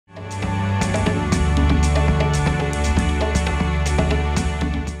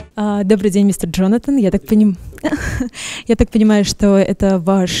Добрый день, мистер Джонатан. Я так понимаю, что это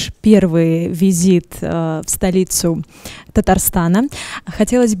ваш первый визит в столицу Татарстана.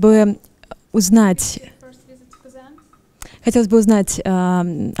 Хотелось бы узнать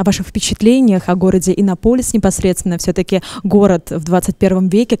о ваших впечатлениях о городе Иннополис непосредственно, все-таки город в 21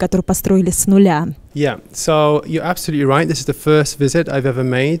 веке, который построили с нуля. Yeah, so you're absolutely right. This is the first visit I've ever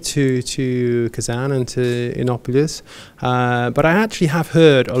made to Kazan and to Innopolis. But I actually have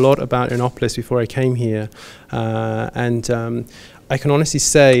heard a lot about Innopolis before I came here. And I can honestly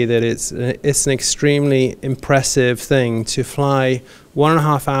say that it's an extremely impressive thing to fly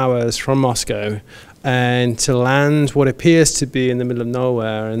 1.5 hours from Moscow and to land what appears to be in the middle of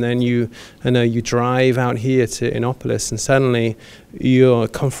nowhere, and then you drive out here to Innopolis, and suddenly you're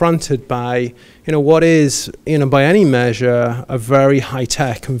confronted by what is by any measure a very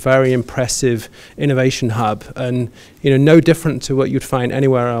high-tech and very impressive innovation hub, and no different to what you'd find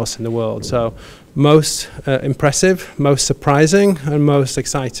anywhere else in the world. So most impressive, most surprising, and most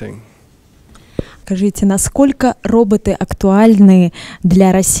exciting. Скажите, насколько роботы актуальны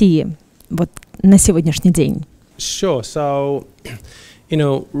для России вот на сегодняшний день? Sure. So,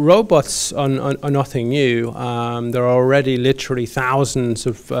 robots are nothing new. There are already literally thousands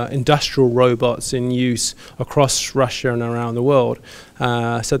of industrial robots in use across Russia and around the world.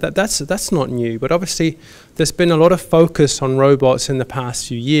 So that's not new. But obviously, there's been a lot of focus on robots in the past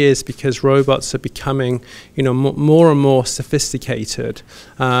few years because robots are becoming, more and more sophisticated.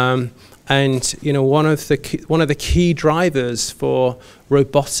 And one of the key drivers for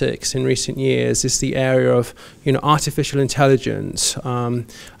robotics in recent years is the area of artificial intelligence.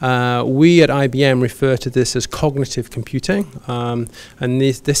 We at IBM refer to this as cognitive computing, and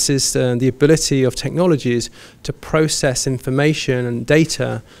this is the ability of technologies to process information and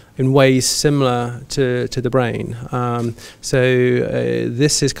data in ways similar to the brain. So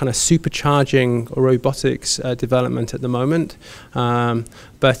this is kind of supercharging robotics development at the moment.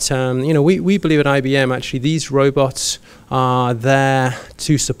 But we believe at IBM actually these robots are there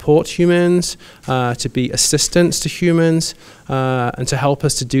to support humans, to be assistants to humans, and to help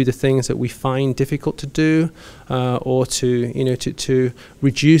us to do the things that we find difficult to do, or to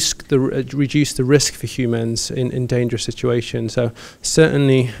reduce the risk for humans in dangerous situations. So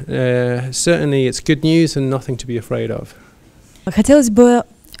certainly it's good news and nothing to be afraid of. Хотелось бы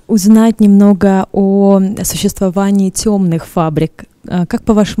узнать немного о существовании темных фабрик. Как,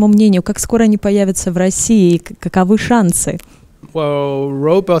 по вашему мнению, как скоро они появятся в России? Каковы шансы? Well,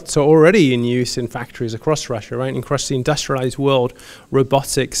 robots are already in use in factories across Russia, right? Across the industrialized world,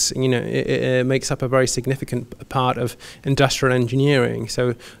 robotics, it makes up a very significant part of industrial engineering.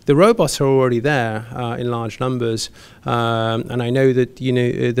 So the robots are already there in large numbers, and I know that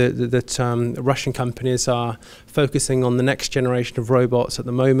that Russian companies are focusing on the next generation of robots at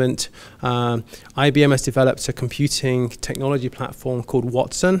the moment. IBM has developed a computing technology platform called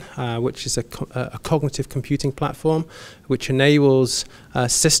Watson, which is a cognitive computing platform, which enables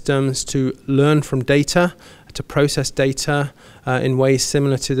systems to learn from data, to process data in ways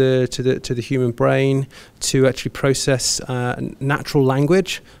similar to the human brain, to actually process natural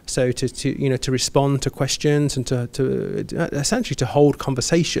language, so to respond to questions and to essentially to hold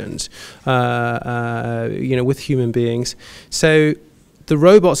conversations, with human beings. So the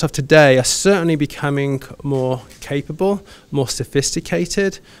robots of today are certainly becoming more capable, more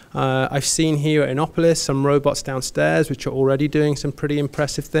sophisticated. I've seen here at Innopolis some robots downstairs which are already doing some pretty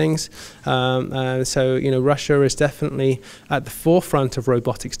impressive things. So Russia is definitely at the forefront of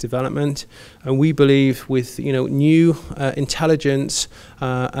robotics development, and we believe with new intelligence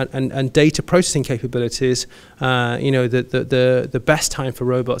and data processing capabilities, the best time for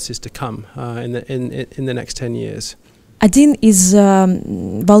robots is to come in the next 10 years. Один из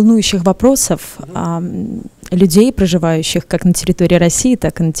волнующих вопросов людей, проживающих как на территории России,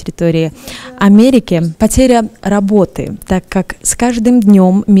 так и на территории Америки, потеря работы, так как с каждым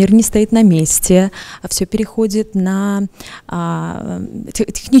днем мир не стоит на месте, все переходит на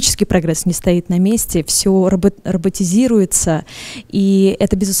технический прогресс не стоит на месте, все роботизируется, и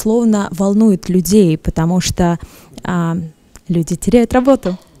это, безусловно, волнует людей, потому что люди теряют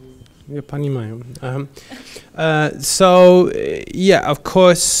работу. So yeah, of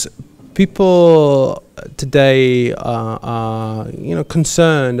course, people today are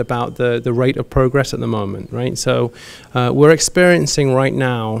concerned about the rate of progress at the moment, right? So we're experiencing right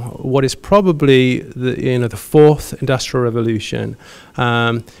now what is probably the fourth industrial revolution,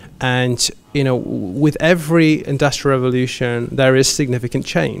 and with every industrial revolution there is significant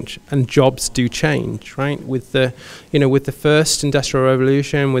change, and jobs do change, right? With the first industrial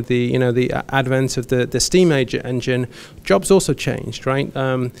revolution, with the advent of the steam engine, jobs also changed, right?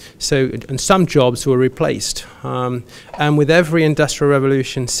 And some jobs were replaced, and with every industrial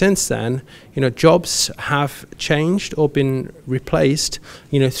revolution since then, jobs have changed or been replaced,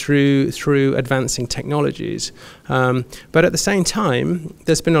 through advancing technologies. But at the same time,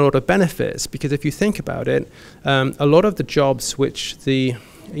 there's been a lot of benefits, because if you think about it, a lot of the jobs which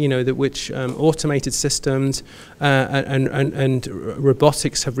automated systems and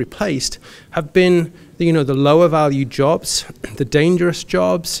robotics have replaced have been the lower value jobs, the dangerous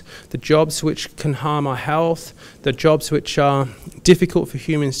jobs, the jobs which can harm our health, the jobs which are difficult for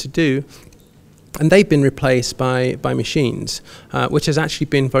humans to do. And they've been replaced by machines, which has actually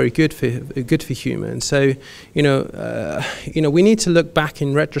been very good for humans. So we need to look back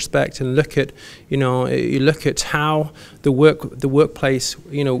in retrospect and look at how the workplace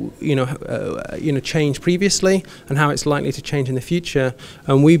changed previously and how it's likely to change in the future.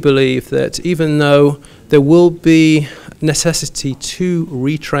 And we believe that even though there will be necessity to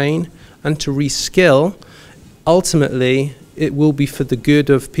retrain and to reskill, ultimately it will be for the good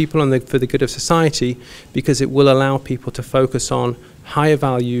of people and for the good of society, because it will allow people to focus on higher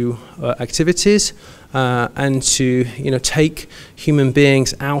value activities and to take human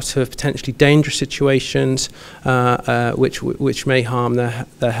beings out of potentially dangerous situations which may harm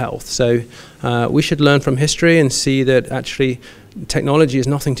their health. So we should learn from history and see that actually technology is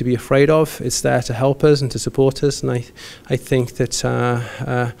nothing to be afraid of. It's there to help us and to support us, and I think that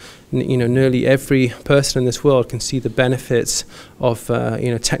nearly every person in this world can see the benefits of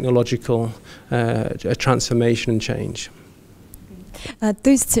technological transformation and change. То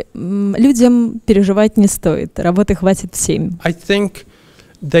есть людям переживать не стоит, работы хватит всем. I think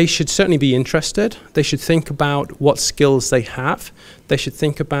they should certainly be interested. They should think about what skills they have. They should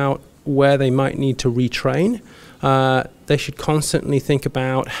think about where they might need to retrain. They should constantly think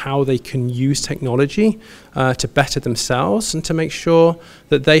about how they can use technology to better themselves and to make sure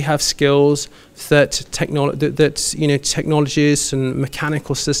that they have skills that technologies and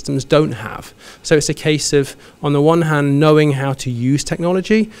mechanical systems don't have. So it's a case of, on the one hand, knowing how to use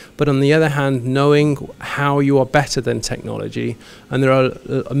technology, but on the other hand, knowing how you are better than technology. And there are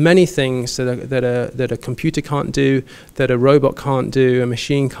many things that a computer can't do, that a robot can't do, a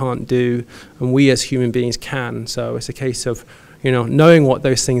machine can't do, and we as human beings can. So it's a case of knowing what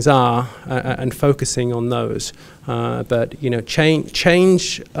those things are and focusing on those. But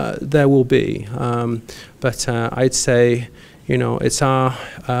change there will be. But I'd say it's our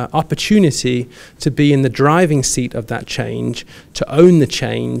opportunity to be in the driving seat of that change, to own the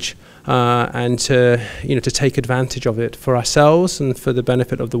change, and to take advantage of it for ourselves and for the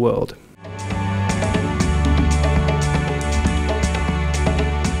benefit of the world.